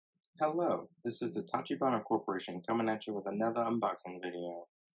Hello, this is the Tachibana Corporation coming at you with another unboxing video.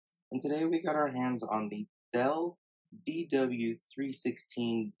 And today we got our hands on the Dell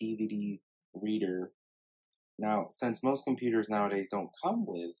DW316 DVD reader. Now, since most computers nowadays don't come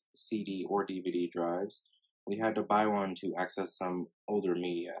with CD or DVD drives, we had to buy one to access some older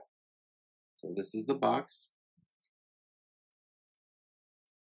media. So this is the box.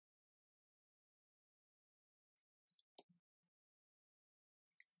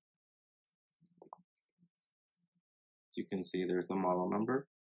 As you can see, there's the model number,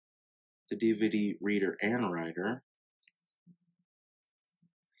 the DVD reader and writer.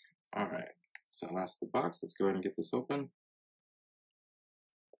 Alright, so that's the box. Let's go ahead and get this open.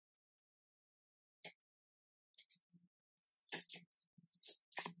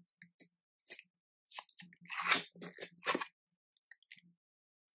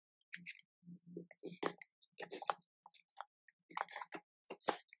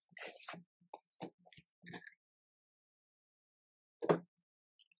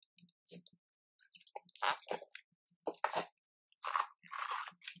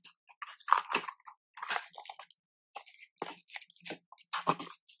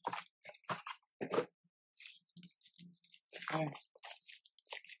 Okay.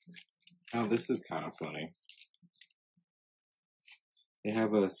 Now this is kind of funny. They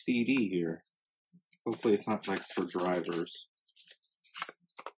have a CD here. Hopefully it's not like for drivers.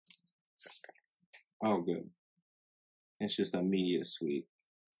 Oh, good. It's just a media suite.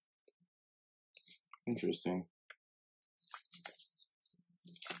 Interesting.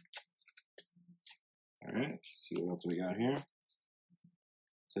 Alright, let's see what else we got here.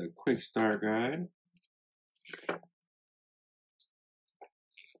 It's a quick start guide.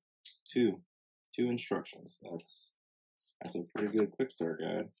 Two instructions. That's a pretty good quick start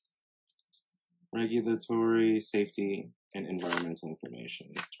guide. Regulatory, safety, and environmental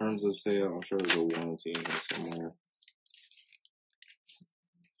information. Terms of sale, I'm sure there's a warranty in here somewhere.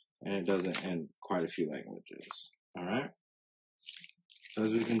 And it does it in quite a few languages. Alright.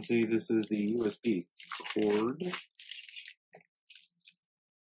 As we can see, this is the USB cord.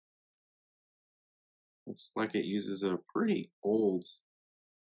 Looks like it uses a pretty old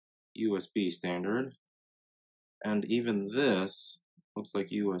USB standard. And even this looks like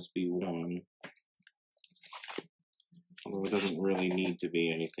USB 1. Although it doesn't really need to be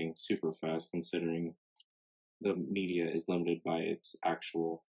anything super fast considering the media is limited by its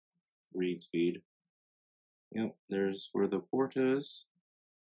actual read speed. Yep, there's where the port is.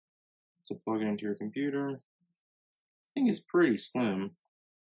 So plug it into your computer. The thing is pretty slim.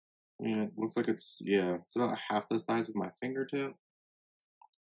 I mean, it looks like it's about half the size of my fingertip.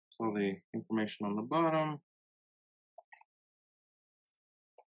 That's all the information on the bottom.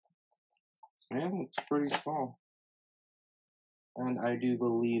 Yeah, it's pretty small. And I do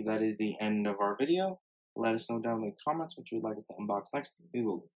believe that is the end of our video. Let us know down in the comments what you would like us to unbox next. We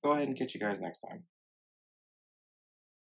will go ahead and catch you guys next time.